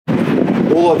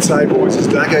All I'd say, boys, is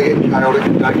don't go getting chaotic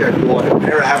and don't go quiet. If an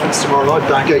error happens tomorrow night,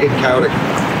 don't go getting chaotic.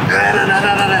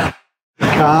 No.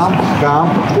 Calm.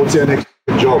 What's our next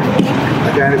job?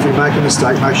 Okay, and if we make a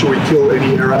mistake, make sure we kill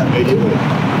any error immediately.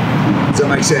 Does that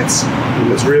make sense?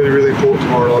 That's really, really important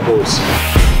tomorrow night, boys.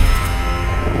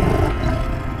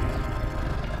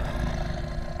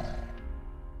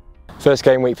 First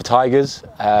game week for Tigers.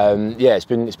 Yeah, it's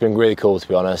been really cool, to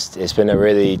be honest. It's been a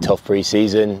really tough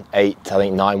pre-season,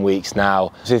 9 weeks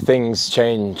now. So things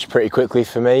changed pretty quickly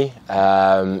for me.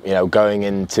 You know, going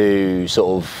into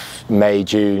sort of May,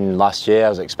 June last year, I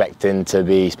was expecting to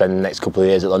be spending the next couple of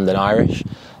years at London Irish.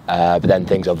 But then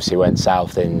things obviously went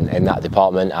south in that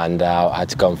department, and I had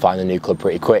to go and find a new club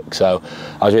pretty quick. So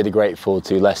I was really grateful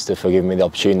to Leicester for giving me the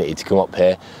opportunity to come up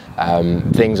here.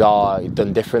 Things are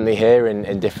done differently here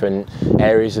in different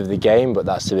areas of the game, but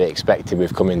that's to be expected.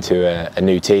 We've come into a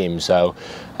new team, so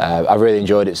I've really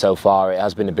enjoyed it so far. It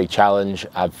has been a big challenge.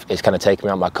 It's kind of taken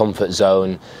me out of my comfort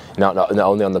zone, not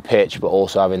only on the pitch, but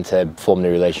also having to form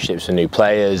new relationships with new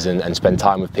players and spend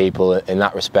time with people in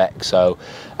that respect. So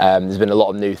there's been a lot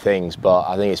of new things, but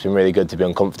I think it's been really good to be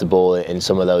uncomfortable in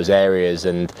some of those areas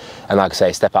and like I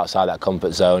say, step outside that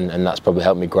comfort zone, and that's probably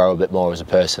helped me grow a bit more as a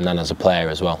person and as a player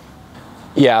as well.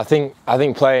 Yeah, I think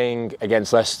playing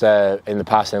against Leicester in the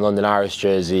past in London Irish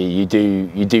jersey, you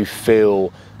do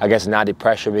feel, I guess, an added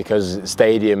pressure because the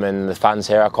stadium and the fans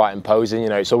here are quite imposing. You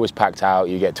know, it's always packed out.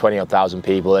 You get 20,000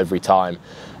 people every time,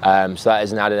 so that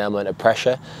is an added element of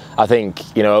pressure. I think,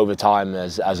 you know, over time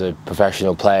as a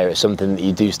professional player, it's something that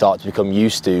you do start to become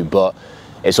used to, but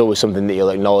it's always something that you'll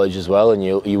acknowledge as well, and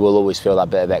you will always feel that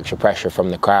bit of extra pressure from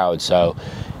the crowd. So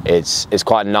it's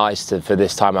quite nice for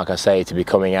this time, like I say, to be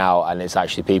coming out and it's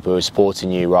actually people who are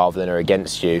supporting you rather than are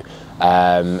against you.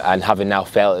 And having now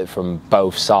felt it from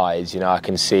both sides, you know, I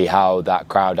can see how that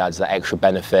crowd adds that extra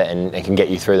benefit and it can get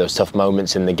you through those tough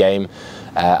moments in the game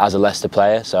as a Leicester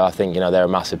player. So I think, you know, they're a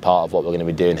massive part of what we're going to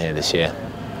be doing here this year.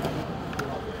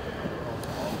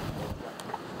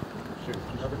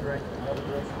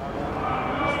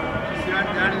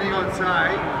 The only thing I'd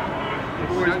say,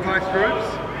 boys, post groups,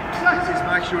 just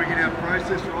make sure we get our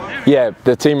process right. Yeah,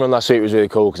 the team run last week was really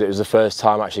cool because it was the first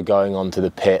time actually going onto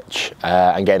the pitch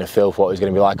and getting a feel for what it was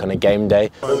going to be like on a game day.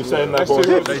 What are we saying there, boys?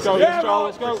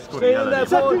 Let's go. Stay in there,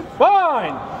 boys.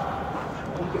 Fine.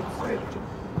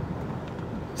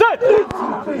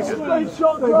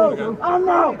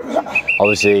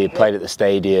 Obviously played at the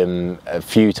stadium a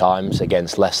few times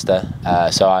against Leicester,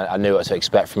 so I knew what to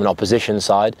expect from an opposition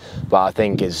side, but I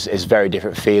think it's a very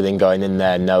different feeling going in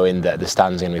there knowing that the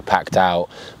stands are going to be packed out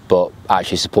but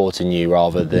actually supporting you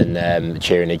rather than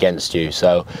cheering against you.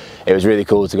 So it was really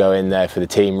cool to go in there for the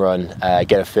team run,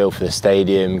 get a feel for the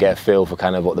stadium, get a feel for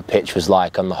kind of what the pitch was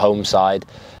like on the home side.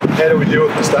 How do we deal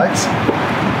with mistakes?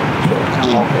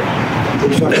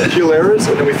 We try to kill errors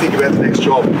and then we think about the next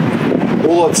job.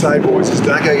 All I'd say, boys, is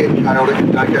don't go getting chaotic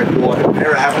and don't go quiet. If an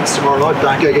error happens tomorrow night,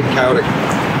 don't go getting chaotic.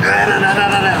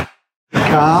 No.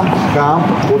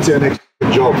 Calm. What's our next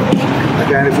job?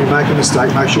 Okay, and if we make a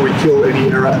mistake, make sure we kill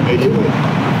any error immediately.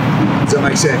 Does that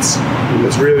make sense?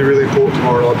 That's really, really important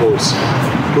tomorrow night, boys.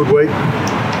 Good week.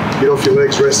 Get off your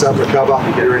legs, rest up, recover,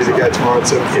 and get ready to go tomorrow at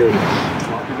 7:30.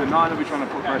 The nine will be trying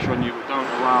to put pressure on you, but don't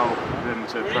allow them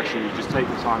to pressure you. Just take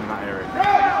your time in that area.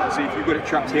 See, if you've got it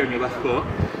trapped here on your left foot,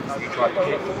 you try to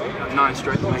kick nine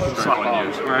straight to make it slap on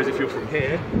you. Whereas if you're from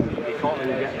here, you can't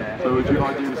really get there. So would you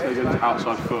ideally say go to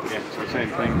outside foot? Yeah. So same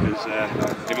thing, because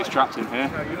if it's trapped in here,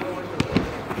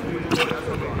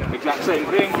 exact same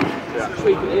thing. Yeah.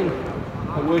 Sweep it in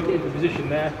and work it into position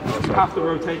there. You have to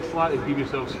rotate slightly to give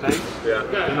yourself space. Yeah.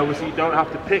 And obviously you don't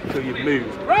have to pick till you've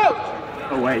moved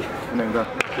away and then go.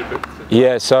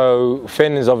 Yeah, so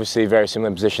Finn is obviously a very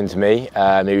similar position to me.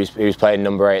 He was playing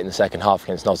number 8 in the second half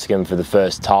against Nottingham for the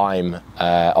first time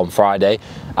on Friday,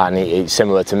 and he's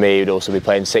similar to me. He'd also be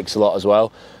playing 6 a lot as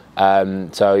well.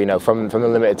 So you know, from the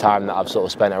limited time that I've sort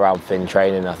of spent around Finn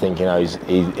training, I think, you know,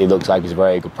 he looks like he's a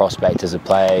very good prospect as a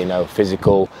player. You know,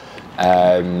 physical,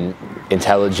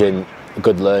 intelligent,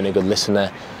 good learner, good listener.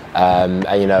 And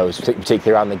you know,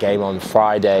 particularly around the game on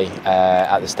Friday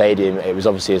at the stadium, it was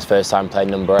obviously his first time playing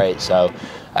number 8, so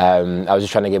I was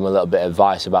just trying to give him a little bit of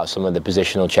advice about some of the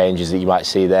positional changes that you might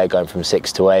see there, going from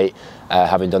 6 to 8,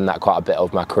 having done that quite a bit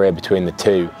of my career between the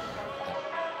two.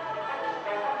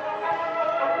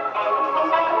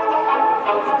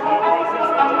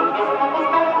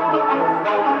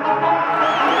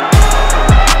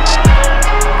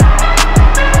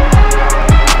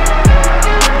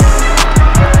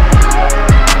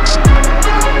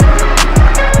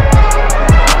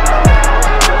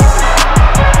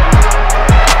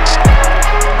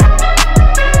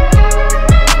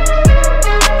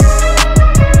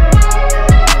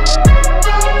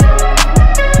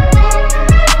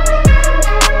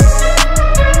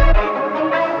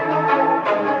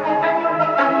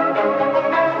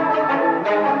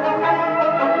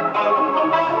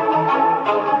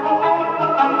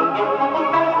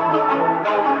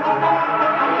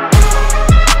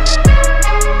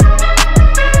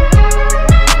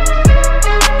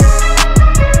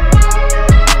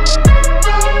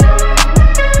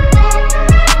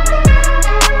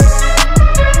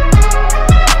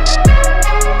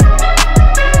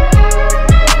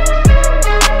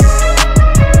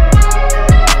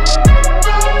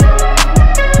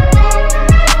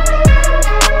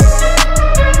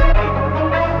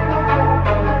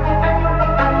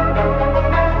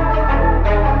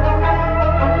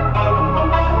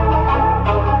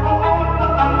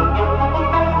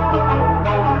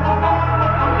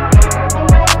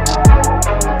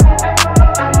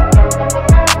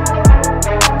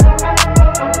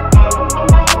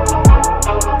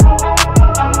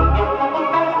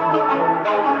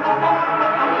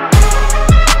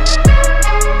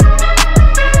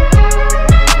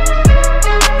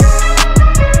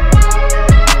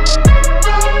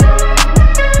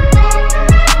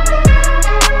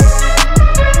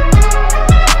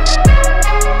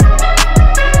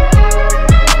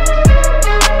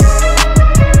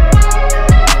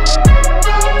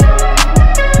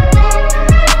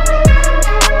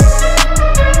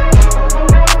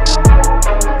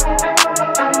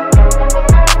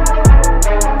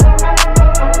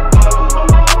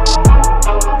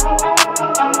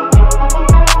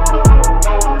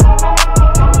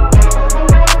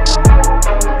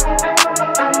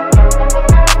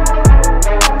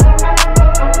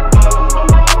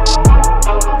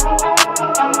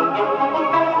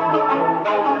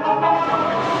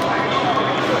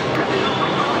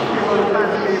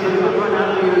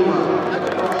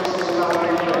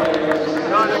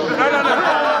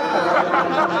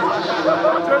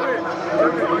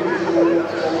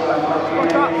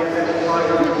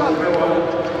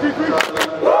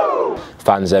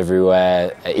 fans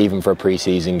everywhere, even for a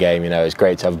pre-season game. You know, it's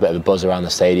great to have a bit of a buzz around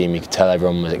the stadium. You could tell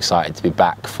everyone was excited to be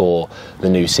back for the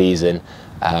new season,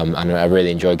 and I really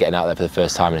enjoyed getting out there for the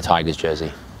first time in a Tigers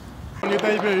jersey. On your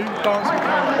debut, dance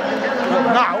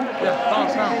now? Yeah,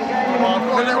 dance now.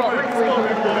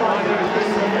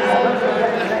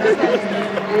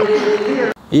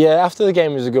 Yeah, after the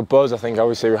game was a good buzz. I think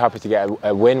obviously we're happy to get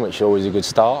a win, which is always a good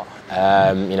start.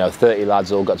 You know, 30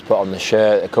 lads all got to put on the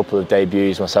shirt, a couple of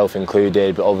debuts, myself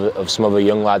included, but of some other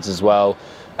young lads as well,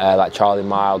 like Charlie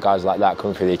Mile, guys like that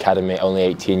coming through the academy, only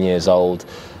 18 years old.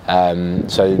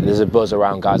 So there's a buzz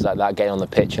around guys like that getting on the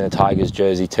pitch in a Tigers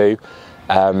jersey too.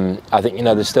 I think, you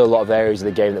know, there's still a lot of areas of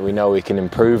the game that we know we can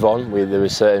improve on. There were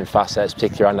certain facets,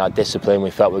 particularly around our discipline. We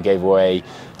felt we gave away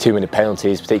too many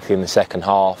penalties, particularly in the second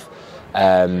half.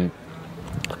 And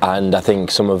I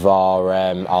think some of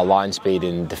our line speed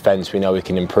in defence we know we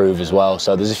can improve as well.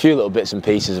 So there's a few little bits and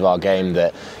pieces of our game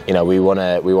that, you know, we want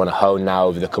to hone now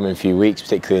over the coming few weeks,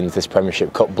 particularly in this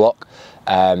Premiership Cup block.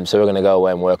 So we're going to go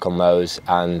away and work on those,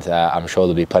 and I'm sure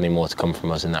there'll be plenty more to come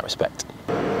from us in that respect.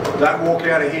 Don't walk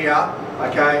out of here,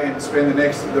 okay, and spend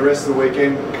the rest of the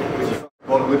weekend with your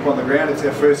bottom lip on the ground. It's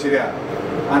our first hit out.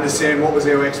 Understand what was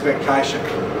our expectation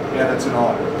out of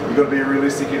tonight. You've got to be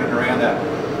realistic in and around that.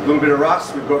 A little bit of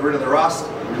rust, we've got rid of the rust,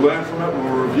 we learn from it,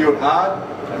 we'll review it hard,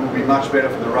 and we'll be much better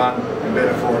for the run and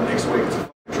better for it next week. It's a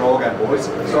trial game, boys.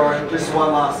 Sorry, just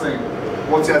one last thing.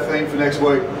 What's our theme for next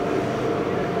week?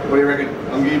 What do you reckon?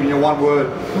 I'm giving you one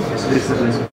word.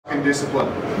 Discipline. Discipline.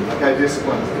 Okay,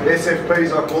 discipline.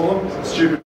 SFPs, I call them,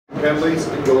 stupid penalties,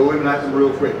 we'll eliminate them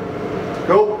real quick.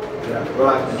 Cool? Yeah.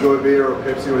 Right, enjoy a beer or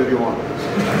Pepsi, whatever you want.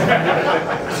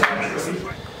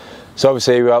 So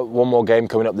obviously we've got one more game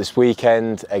coming up this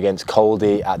weekend against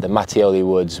Caldy at the Mattioli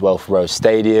Woods Welford Road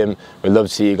Stadium. We'd love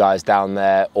to see you guys down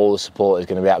there. All the support is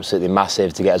going to be absolutely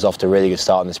massive to get us off to a really good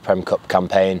start in this Prem Cup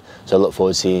campaign. So I look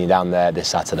forward to seeing you down there this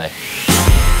Saturday.